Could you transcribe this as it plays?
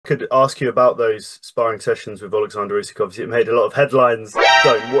could ask you about those sparring sessions with Oleksandr Usyk. Obviously, it made a lot of headlines.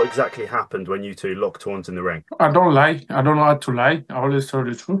 So, what exactly happened when you two locked horns in the ring? I don't lie. I don't know how to lie. I always tell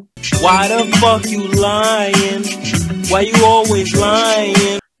the truth. Why the fuck you lying? Why you always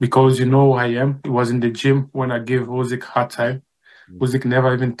lying? Because you know who I am. It was in the gym when I gave Usyk hard time. Usyk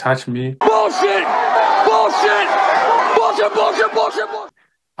never even touched me. Bullshit! Bullshit! Bullshit, bullshit, bullshit, bullshit!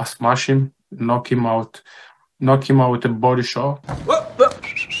 I smash him, knock him out with a body shot.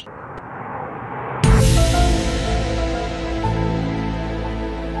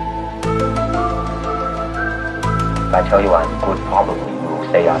 If I tell you I'm good, probably you will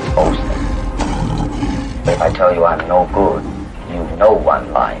say I'm boasting. But if I tell you I'm no good, you know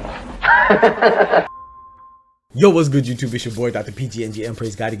one line. Yo, what's good, YouTube? It's your boy, Dr. PGNG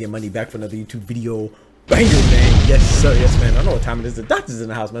Emperor's Guide to Get Money, back for another YouTube video. Banger, man. Yes, sir. Yes, man. I know what time it is. The doctor's in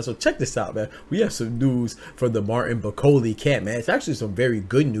the house, man. So check this out, man. We have some news from the Martin Bakole camp, man. It's actually some very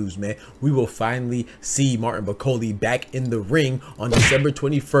good news, man. We will finally see Martin Bakole back in the ring on December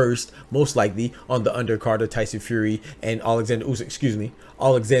 21st, most likely on the undercard of Tyson Fury and Oleksandr Usyk,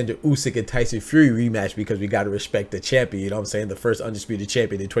 Oleksandr Usyk and Tyson Fury rematch, because we got to respect the champion, you know what I'm saying? The first undisputed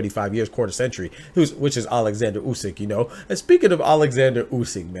champion in 25 years, quarter century, which is Oleksandr Usyk, you know? And speaking of Oleksandr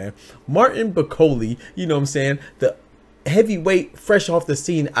Usyk, man, Martin Bakole, you know what I'm saying? The heavyweight fresh off the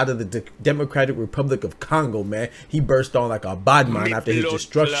scene out of the Democratic Republic of Congo, man. He burst on like a bodman after his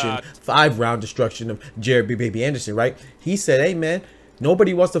destruction, 5-round destruction of Jared Baby Anderson, right? He said, hey, man,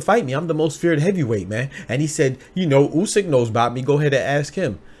 nobody wants to fight me. I'm the most feared heavyweight, man. And he said, you know, Usyk knows about me. Go ahead and ask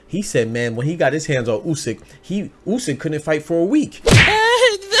him. He said, man, when he got his hands on Usyk, Usyk couldn't fight for a week.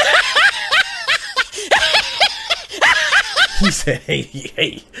 He said,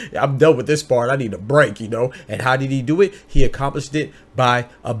 hey, I'm done with this part. I need a break, you know. And how did he do it? He accomplished it by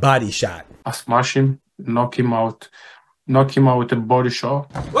a body shot. I smash him, knock him out with a body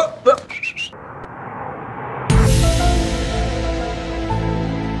shot.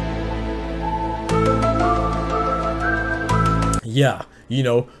 Yeah, you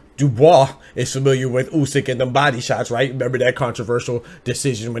know, Dubois is familiar with Usyk and the body shots, right? Remember that controversial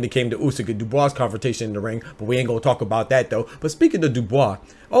decision when it came to Usyk and Dubois' confrontation in the ring, but we ain't gonna talk about that though. But speaking of Dubois,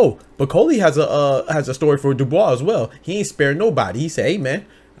 oh, Bakole has a story for Dubois as well. He ain't spared nobody. He said, hey man,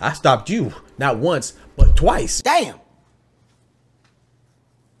 I stopped you not once but twice. Damn.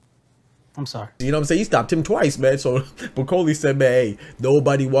 I'm sorry. You know what I'm saying? He stopped him twice, man. So Bakole said, man, hey,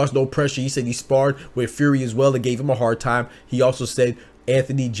 nobody wants no pressure. He said he sparred with Fury as well and gave him a hard time. He also said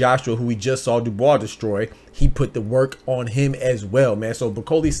Anthony Joshua, who we just saw Dubois destroy, he put the work on him as well, man. So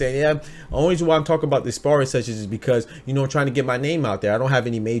Bakole saying, yeah, the only reason why I'm talking about this sparring sessions is because, you know, I'm trying to get my name out there. I don't have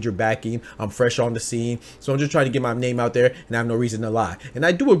any major backing. I'm fresh on the scene. So I'm just trying to get my name out there, and I have no reason to lie. And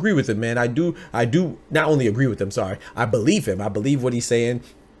I do agree with him, man. I do not only agree with him, sorry, I believe him. I believe what he's saying,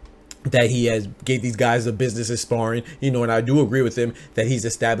 that he has gave these guys a business as sparring, you know, and I do agree with him that he's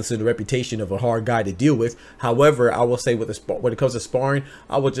establishing the reputation of a hard guy to deal with. However, I will say when it comes to sparring,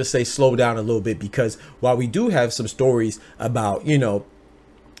 I would just say slow down a little bit, because while we do have some stories about, you know,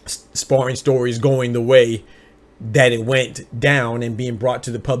 sparring stories going the way that it went down and being brought to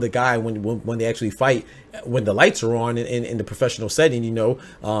the public eye when they actually fight, when the lights are on in the professional setting, you know,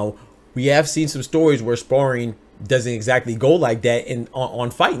 we have seen some stories where sparring doesn't exactly go like that on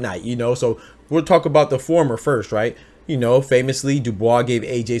fight night, you know. So we'll talk about the former first, right? You know, famously Dubois gave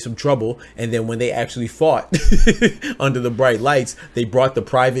AJ some trouble, and then when they actually fought under the bright lights, they brought the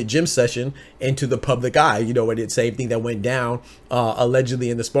private gym session into the public eye, you know. And it's the same thing that went down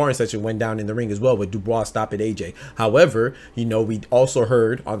allegedly in the sparring session went down in the ring as well, with Dubois stopping AJ. However, you know, we also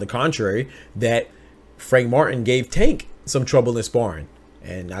heard on the contrary that Frank Martin gave Tank some trouble in sparring.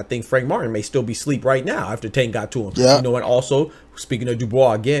 And I think Frank Martin may still be asleep right now after Tank got to him. Yeah. You know, and also, speaking of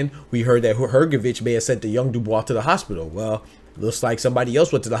Dubois again, we heard that Hrgovic may have sent the young Dubois to the hospital. Well, looks like somebody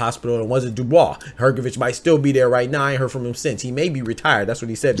else went to the hospital and wasn't Dubois. Hrgovic might still be there right now. I ain't heard from him since. He may be retired. That's what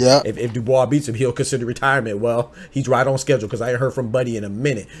he said. Yeah. If Dubois beats him, he'll consider retirement. Well, he's right on schedule, because I ain't heard from Buddy in a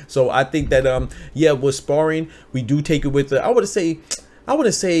minute. So I think that, yeah, with sparring, we do take it with the, I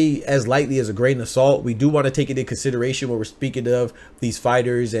wouldn't say as lightly as a grain of salt. We do want to take it into consideration when we're speaking of these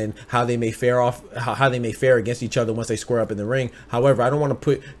fighters and how they may fare off, how they may fare against each other once they square up in the ring. However, I don't want to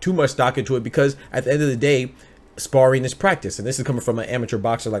put too much stock into it, because at the end of the day, sparring is practice. And this is coming from an amateur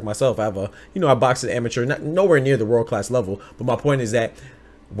boxer like myself. I have a, you know, I box at amateur, nowhere near the world-class level. But my point is that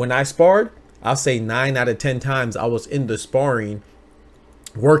when I sparred, I'll say 9 out of 10 times I was in the sparring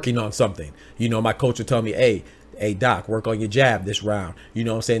working on something. You know, my coach would tell me, hey, Doc, work on your jab this round. You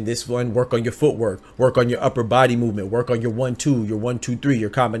know what I'm saying? This one, work on your footwork, work on your upper body movement, work on your 1-2, your 1-2-3,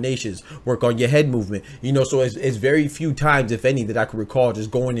 your combinations, work on your head movement. You know, so it's very few times, if any, that I can recall just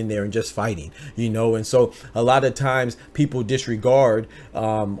going in there and just fighting, you know. And so a lot of times people disregard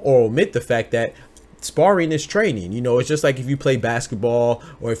or omit the fact that sparring is training. You know, it's just like if you play basketball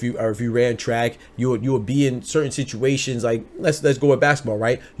or if you ran track, you would be in certain situations. Like let's go with basketball,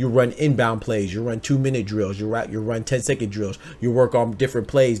 right? You run inbound plays, you run 2-minute drills, you run 10-second drills, you work on different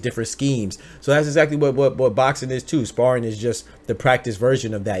plays, different schemes. So that's exactly what boxing is too. Sparring is just the practice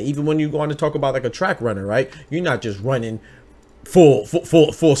version of that. Even when you go on to talk about like a track runner, right? You're not just running full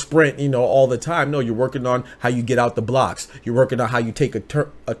sprint, you know, all the time. No, you're working on how you get out the blocks. You're working on how you take a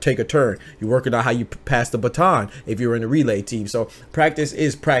turn. You're working on how you pass the baton if you're in a relay team. So practice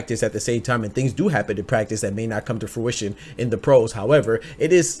is practice at the same time, and things do happen in practice that may not come to fruition in the pros. However,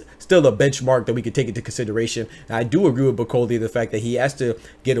 it is still a benchmark that we could take into consideration. And I do agree with Bakole, the fact that he has to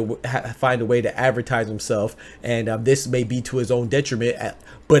find a way to advertise himself, and this may be to his own detriment.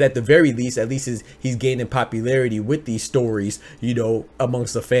 But at the very least, he's gaining popularity with these stories, you know,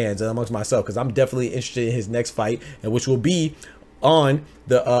 amongst the fans and amongst myself, because I'm definitely interested in his next fight, and which will be on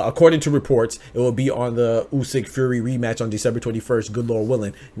the according to reports, it will be on the Usyk Fury rematch on December 21st, good Lord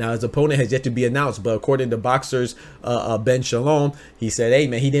willing. Now his opponent has yet to be announced, but according to boxers Ben Shalom, he said, hey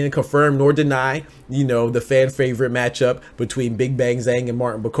man, he didn't confirm nor deny, you know, the fan favorite matchup between Big Bang Zhang and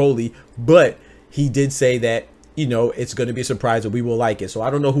Martin Bakole, but he did say that, you know, it's going to be a surprise and we will like it. So I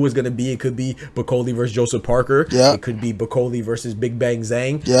don't know who it's going to be. It could be Bakole versus Joseph Parker. Yeah. It could be Bakole versus Big Bang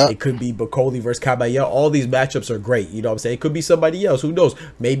Zhang. Yeah. It could be Bakole versus Caballero. All these matchups are great. You know what I'm saying? It could be somebody else. Who knows?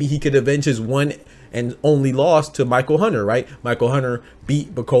 Maybe he could avenge his one and only loss to Michael Hunter, right? Michael Hunter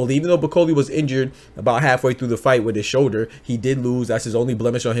beat Bakole. Even though Bakole was injured about halfway through the fight with his shoulder, he did lose. That's his only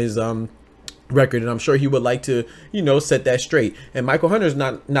blemish on his record, and I'm sure he would like to, you know, set that straight. And Michael Hunter's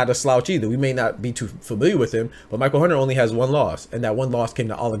not a slouch either. We may not be too familiar with him, but Michael Hunter only has one loss, and that one loss came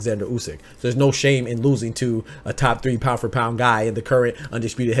to Oleksandr Usyk. So there's no shame in losing to a top 3 pound for pound guy and the current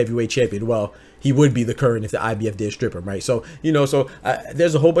undisputed heavyweight champion. Well, he would be the current if the IBF did strip him, right? So, you know,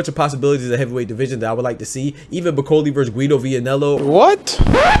 there's a whole bunch of possibilities in the heavyweight division that I would like to see. Even Bakole versus Guido Vianello. What?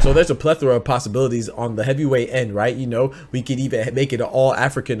 So there's a plethora of possibilities on the heavyweight end, right? You know, we could even make it an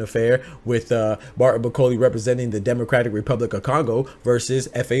all-African affair with Martin Bakole representing the Democratic Republic of Congo versus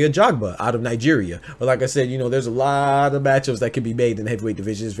Efe Ajagba out of Nigeria. But like I said, you know, there's a lot of matchups that could be made in the heavyweight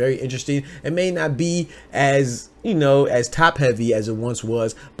division. It's very interesting. It may not be as, you know, as top heavy as it once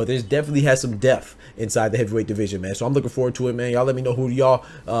was, but there's definitely has some depth inside the heavyweight division, man. So I'm looking forward to it, man. Y'all let me know who y'all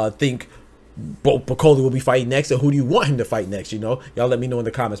think Bakole will be fighting next, and who do you want him to fight next? You know, y'all let me know in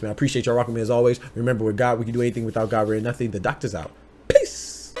the comments, man. I appreciate y'all rocking me as always. Remember, with God we can do anything, without God we're nothing. The doctor's out.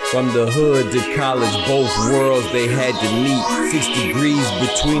 Peace. From the hood to college, both worlds they had to meet. 6 degrees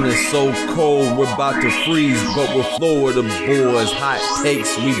between us, so cold we're about to freeze. But we're Florida boys, hot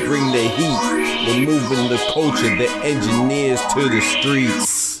takes, we bring the heat. We're moving the culture, the engineers to the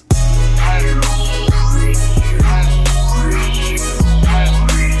streets.